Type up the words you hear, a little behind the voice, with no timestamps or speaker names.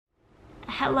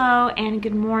Hello and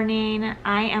good morning.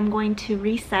 I am going to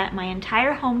reset my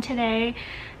entire home today.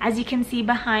 As you can see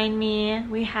behind me,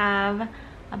 we have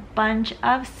a bunch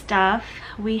of stuff.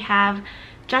 We have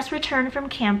just returned from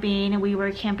camping. We were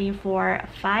camping for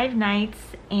 5 nights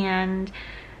and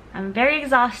I'm very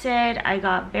exhausted. I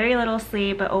got very little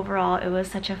sleep, but overall it was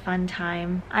such a fun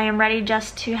time. I am ready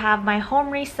just to have my home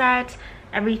reset,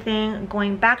 everything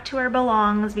going back to where it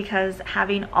belongs, because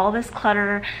having all this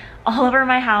clutter all over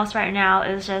my house right now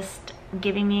is just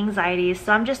giving me anxiety.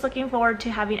 So I'm just looking forward to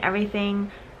having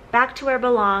everything back to where it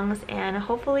belongs, and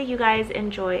hopefully you guys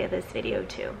enjoy this video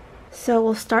too. So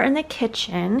we'll start in the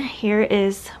kitchen. Here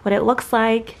is what it looks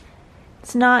like.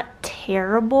 It's not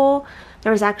terrible.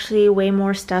 There was actually way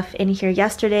more stuff in here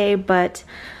yesterday, but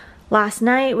last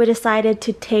night we decided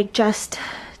to take just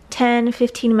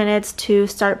 10-15 minutes to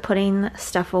start putting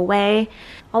stuff away.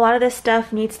 A lot of this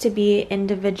stuff needs to be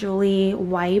individually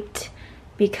wiped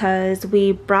because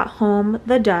we brought home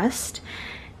the dust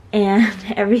and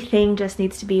everything just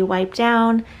needs to be wiped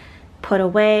down, put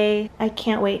away. I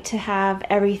can't wait to have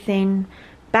everything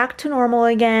back to normal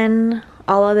again.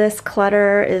 All of this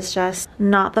clutter is just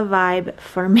not the vibe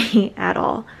for me at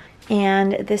all.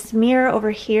 And this mirror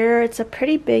over here, it's a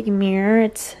pretty big mirror.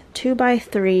 It's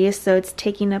 2x3, so it's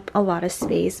taking up a lot of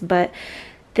space, but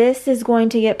this is going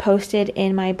to get posted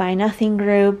in my Buy Nothing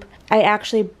group. I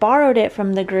actually borrowed it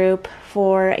from the group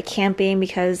for camping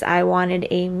because I wanted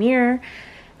a mirror.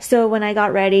 So when I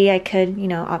got ready, I could,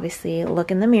 obviously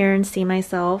look in the mirror and see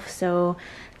myself. So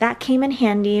that came in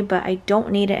handy, but I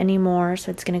don't need it anymore,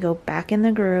 so it's gonna go back in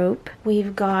the group.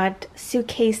 We've got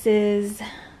suitcases,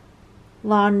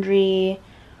 laundry,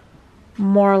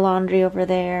 more laundry over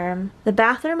there. The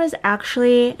bathroom is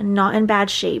actually not in bad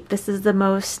shape. This is the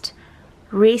most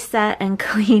reset and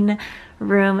clean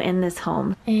room in this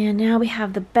home. And now we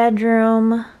have the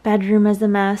bedroom. Bedroom is a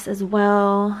mess as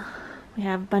well. We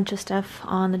have a bunch of stuff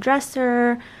on the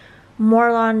dresser,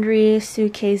 more laundry,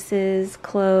 suitcases,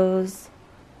 clothes.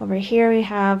 Over here we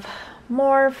have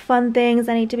more fun things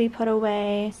that need to be put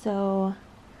away. So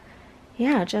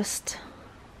yeah, just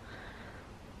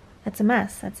it's a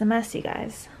mess. That's a mess, you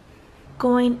guys.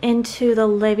 Going into the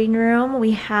living room,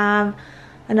 we have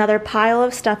another pile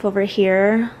of stuff over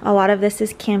here. A lot of this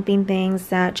is camping things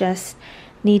that just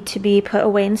need to be put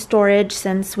away in storage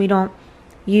since we don't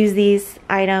use these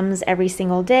items every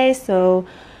single day. So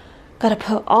gotta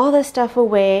put all this stuff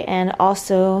away and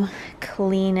also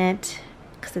clean it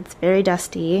because it's very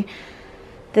dusty.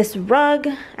 This rug,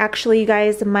 actually you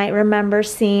guys might remember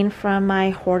seeing from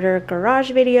my hoarder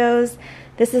garage videos.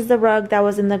 This is the rug that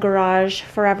was in the garage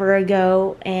forever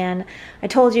ago, and I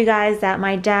told you guys that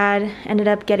my dad ended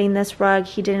up getting this rug.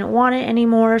 He didn't want it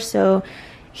anymore, so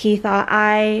he thought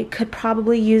I could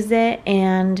probably use it,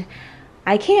 and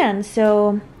I can.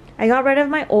 So I got rid of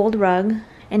my old rug,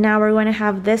 and now we're going to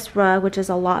have this rug, which is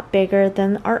a lot bigger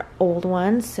than our old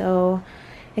one. So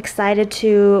excited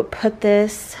to put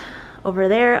this over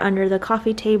there under the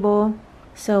coffee table.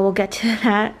 So we'll get to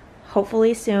that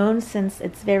hopefully soon, since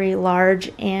it's very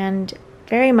large and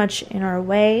very much in our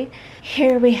way.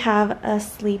 Here we have a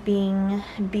sleeping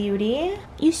beauty.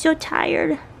 You're so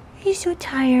tired. You're so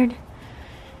tired.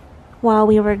 While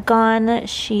we were gone,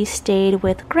 she stayed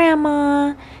with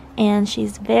grandma and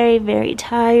she's very, very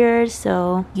tired.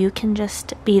 So you can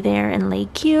just be there and lay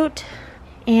cute.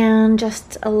 And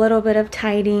just a little bit of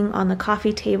tidying on the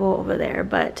coffee table over there.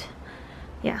 But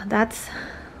yeah, that's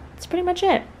pretty much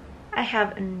it. I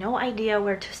have no idea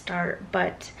where to start,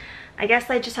 but I guess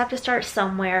I just have to start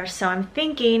somewhere. So I'm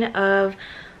thinking of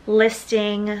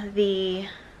listing the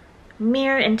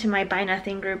mirror into my Buy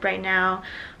Nothing group right now.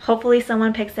 Hopefully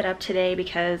someone picks it up today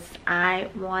because I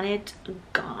want it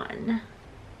gone.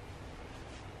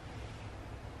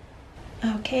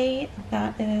 Okay,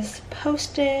 that is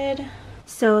posted.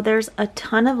 So there's a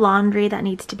ton of laundry that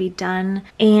needs to be done,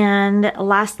 and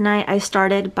last night I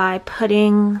started by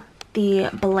putting the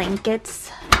blankets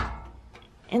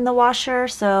in the washer.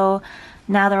 So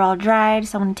now they're all dried,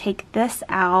 so I'm gonna take this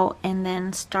out and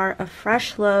then start a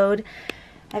fresh load.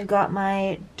 I've got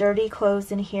my dirty clothes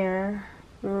in here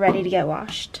ready to get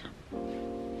washed.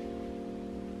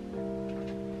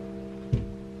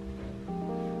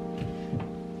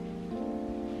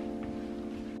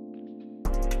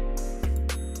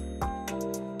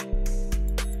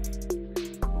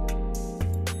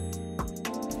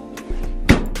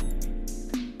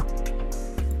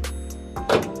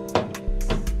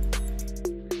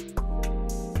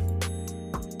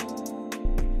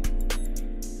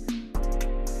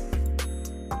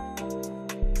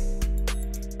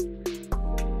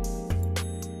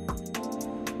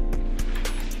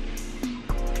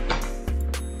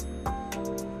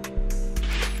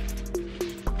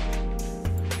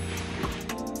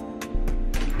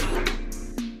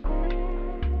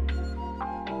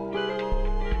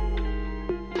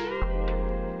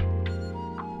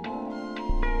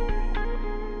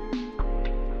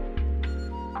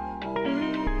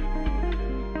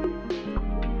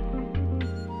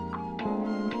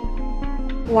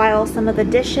 While some of the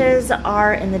dishes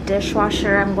are in the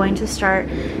dishwasher, I'm going to start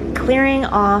clearing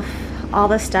off all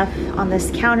the stuff on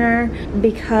this counter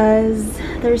because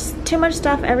there's too much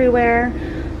stuff everywhere.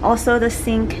 Also, the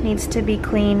sink needs to be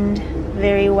cleaned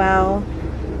very well,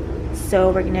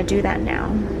 so we're gonna do that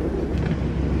now.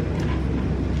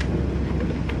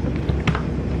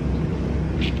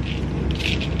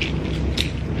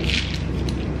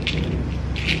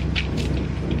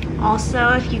 Also,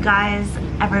 if you guys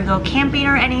ever go camping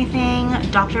or anything,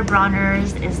 Dr.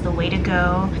 Bronner's is the way to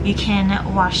go. You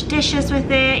can wash dishes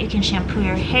with it, you can shampoo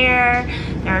your hair.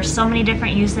 There are so many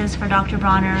different uses for Dr.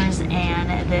 Bronner's,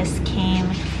 and this came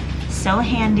so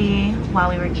handy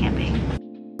while we were camping.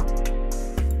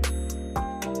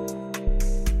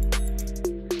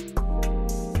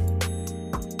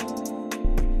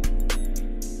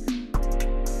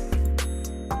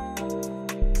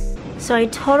 So I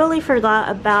totally forgot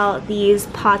about these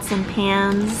pots and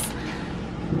pans.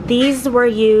 These were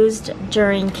used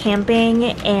during camping,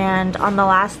 and on the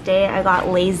last day I got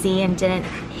lazy and didn't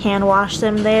hand wash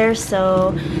them there,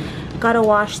 so gotta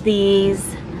wash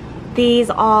these. These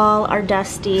all are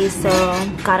dusty, so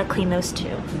gotta clean those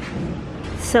too.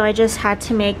 So I just had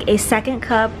to make a second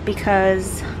cup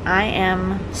because I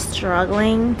am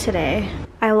struggling today.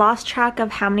 I lost track of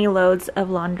how many loads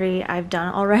of laundry I've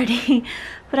done already,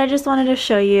 but I just wanted to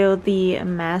show you the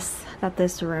mess that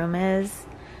this room is.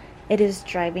 It is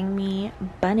driving me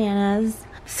bananas.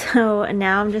 So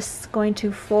now I'm just going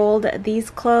to fold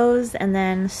these clothes and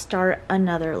then start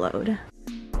another load.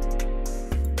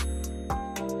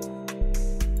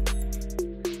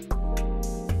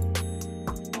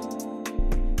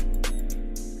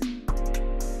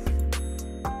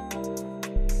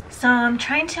 So I'm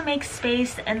trying to make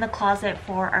space in the closet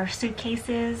for our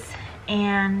suitcases,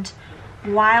 and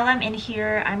while I'm in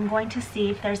here, I'm going to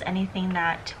see if there's anything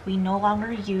that we no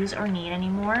longer use or need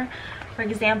anymore. For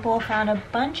example, found a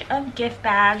bunch of gift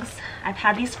bags. I've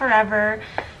had these forever,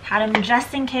 had them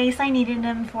just in case I needed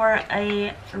them for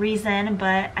a reason,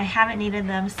 but I haven't needed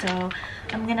them, so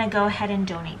I'm gonna go ahead and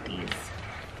donate these.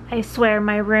 I swear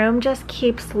my room just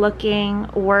keeps looking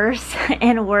worse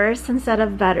and worse instead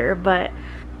of better, but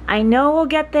I know we'll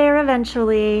get there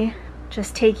eventually,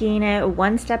 just taking it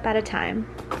one step at a time.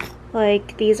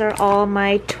 Like, these are all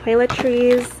my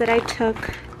toiletries that I took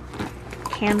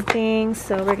camping,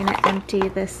 so we're gonna empty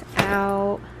this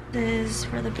out. This is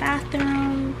for the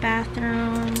bathroom,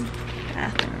 bathroom,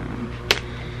 bathroom.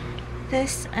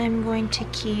 This I'm going to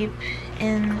keep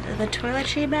in the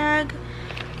toiletry bag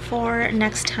for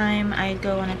next time I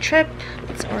go on a trip.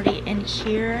 It's already in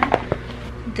here.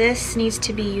 This needs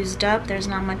to be used up. There's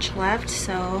not much left,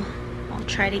 so I'll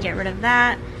try to get rid of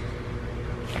that.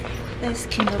 This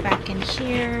can go back in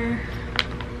here.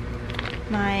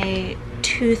 My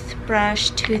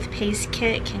toothbrush, toothpaste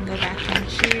kit can go back in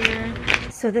here.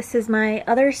 So this is my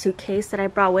other suitcase that I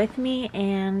brought with me,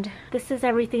 and this is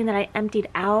everything that I emptied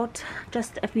out.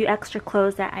 Just a few extra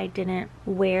clothes that I didn't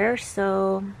wear,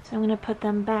 so I'm gonna put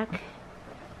them back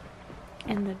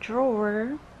in the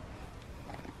drawer.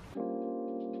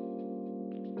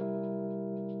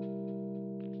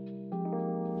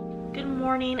 Good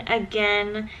morning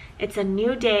again. It's a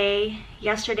new day.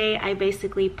 Yesterday I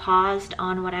basically paused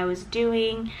on what I was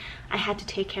doing. I had to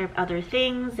take care of other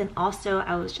things, and also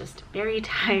I was just very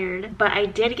tired. But I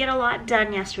did get a lot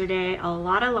done yesterday, a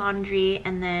lot of laundry,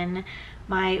 and then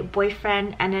my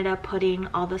boyfriend ended up putting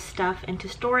all the stuff into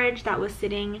storage that was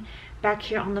sitting back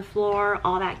here on the floor.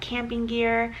 All that camping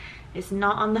gear is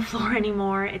not on the floor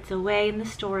anymore. It's away in the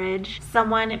storage.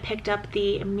 Someone picked up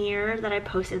the mirror that I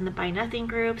posted in the Buy Nothing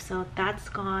group, so that's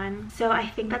gone. So I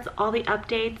think that's all the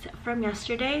updates from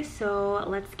yesterday, so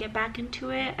let's get back into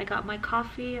it. I got my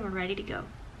coffee and we're ready to go.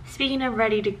 Speaking of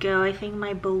ready to go, I think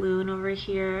my balloon over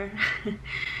here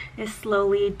is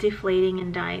slowly deflating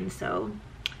and dying, so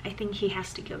I think he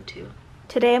has to go too.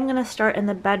 Today I'm gonna start in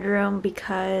the bedroom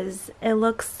because it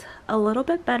looks a little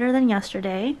bit better than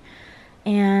yesterday,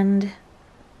 and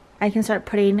I can start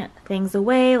putting things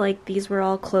away. Like, these were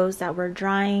all clothes that were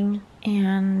drying,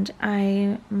 and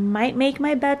I might make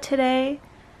my bed today.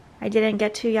 I didn't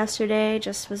get to yesterday,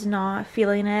 just was not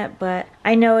feeling it, but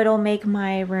I know it'll make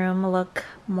my room look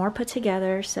more put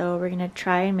together, so we're gonna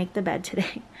try and make the bed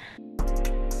today.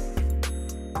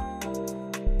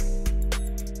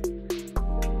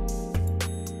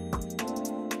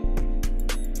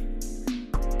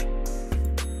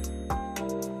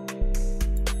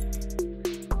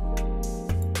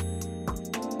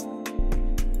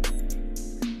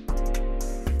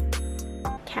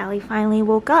 Callie finally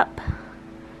woke up.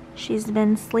 She's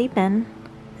been sleeping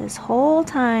this whole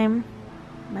time.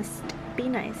 Must be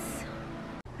nice.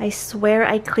 I swear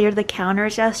I cleared the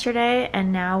counters yesterday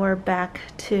and now we're back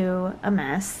to a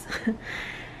mess.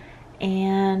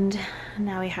 And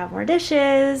now we have more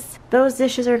dishes. Those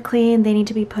dishes are clean, they need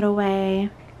to be put away.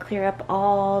 Clear up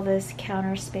all this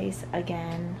counter space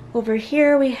again. Over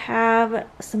here we have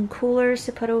some coolers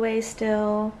to put away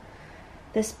still.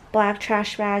 This black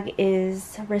trash bag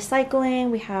is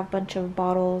recycling. We have a bunch of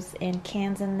bottles and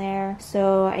cans in there,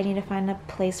 so I need to find a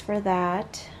place for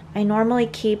that. I normally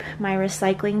keep my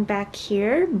recycling back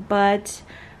here, but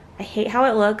I hate how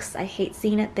it looks. I hate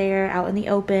seeing it there out in the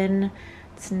open.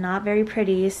 It's not very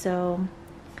pretty, so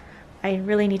I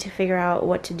really need to figure out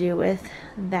what to do with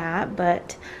that,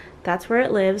 but that's where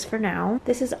it lives for now.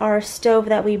 This is our stove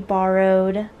that we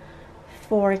borrowed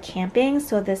for camping,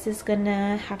 so this is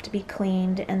gonna have to be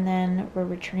cleaned and then we're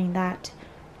returning that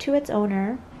to its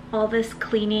owner. All this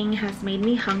cleaning has made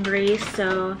me hungry,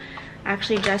 so I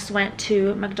actually just went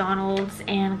to McDonald's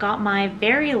and got my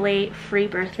very late free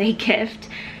birthday gift.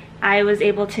 I was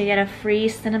able to get a free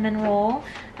cinnamon roll.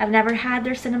 I've never had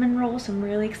their cinnamon roll, so I'm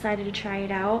really excited to try it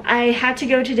out. I had to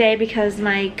go today because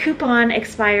my coupon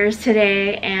expires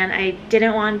today and I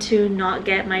didn't want to not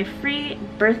get my free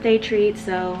birthday treat,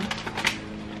 so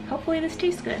hopefully this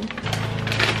tastes good.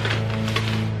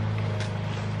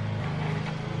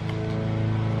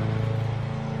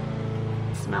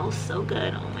 It smells so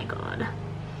good, oh my god.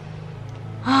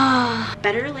 Ah,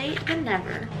 better late than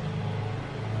never.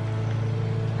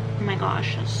 Oh my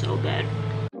gosh, that's so good.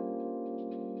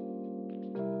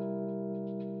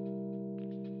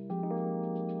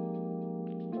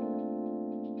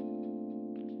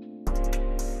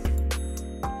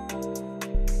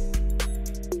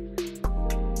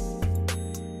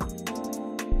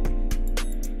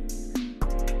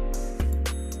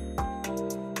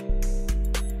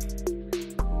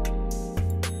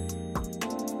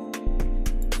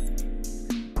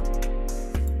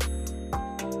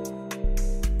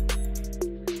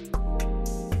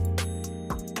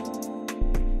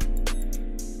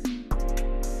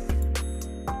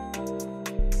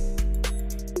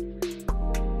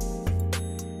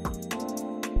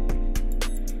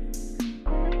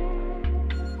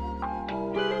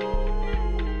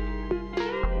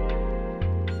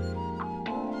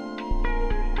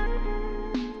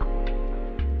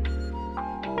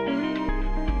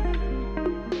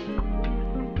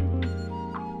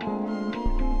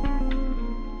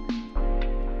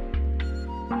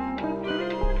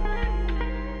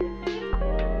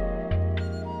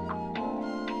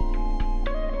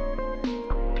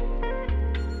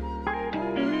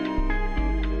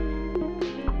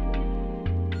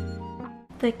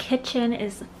 The kitchen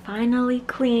is finally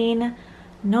clean.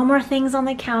 No more things on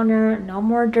the counter, no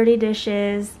more dirty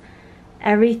dishes.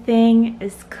 Everything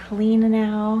is clean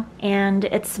now and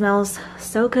it smells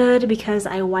so good because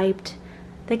I wiped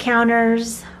the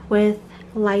counters with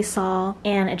Lysol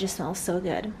and it just smells so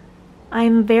good.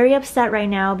 I'm very upset right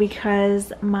now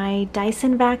because my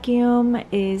Dyson vacuum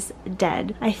is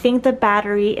dead. I think the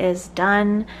battery is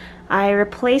done. I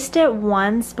replaced it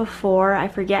once before, I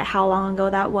forget how long ago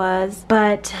that was,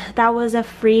 but that was a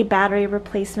free battery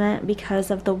replacement because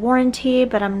of the warranty,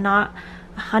 but I'm not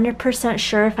 100%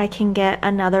 sure if I can get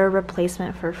another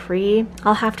replacement for free.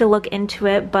 I'll have to look into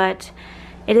it, but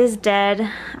it is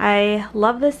dead. I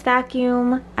love this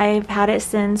vacuum. I've had it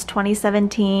since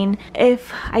 2017.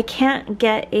 If I can't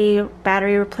get a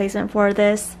battery replacement for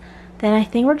this, then I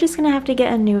think we're just gonna have to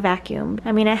get a new vacuum.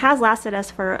 I mean, it has lasted us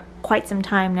for quite some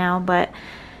time now, but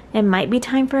it might be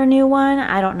time for a new one.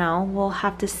 I don't know, we'll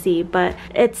have to see. But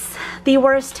it's the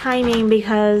worst timing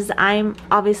because I'm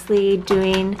obviously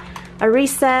doing a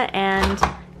reset and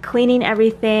cleaning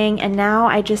everything, and now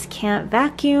I just can't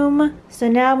vacuum. So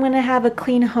now I'm gonna have a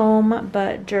clean home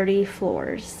but dirty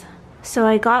floors. So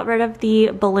I got rid of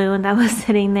the balloon that was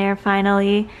sitting there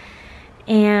finally,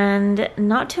 and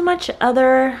not too much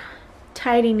other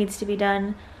tidying needs to be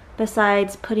done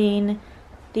besides putting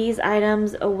these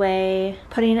items away,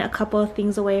 putting a couple of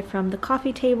things away from the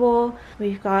coffee table.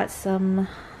 We've got some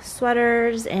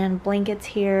sweaters and blankets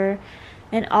here,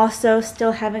 and also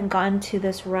still haven't gotten to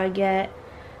this rug yet.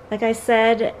 Like I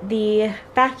said, the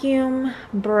vacuum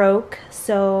broke,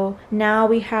 so now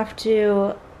we have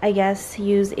to, I guess,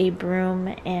 use a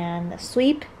broom and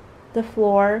sweep the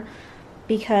floor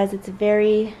because it's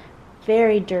very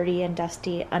dirty and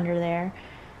dusty under there.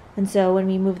 And so when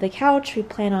we move the couch, we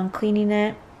plan on cleaning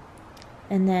it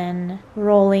and then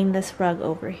rolling this rug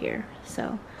over here.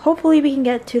 So hopefully we can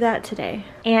get to that today.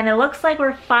 And it looks like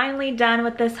we're finally done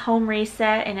with this home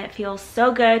reset, and it feels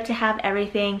so good to have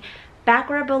everything back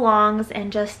where it belongs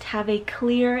and just have a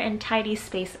clear and tidy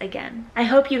space again. I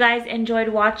hope you guys enjoyed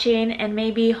watching, and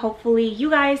maybe hopefully you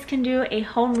guys can do a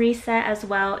home reset as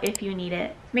well if you need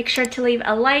it. Make sure to leave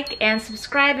a like and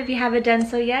subscribe if you haven't done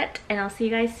so yet, and I'll see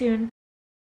you guys soon.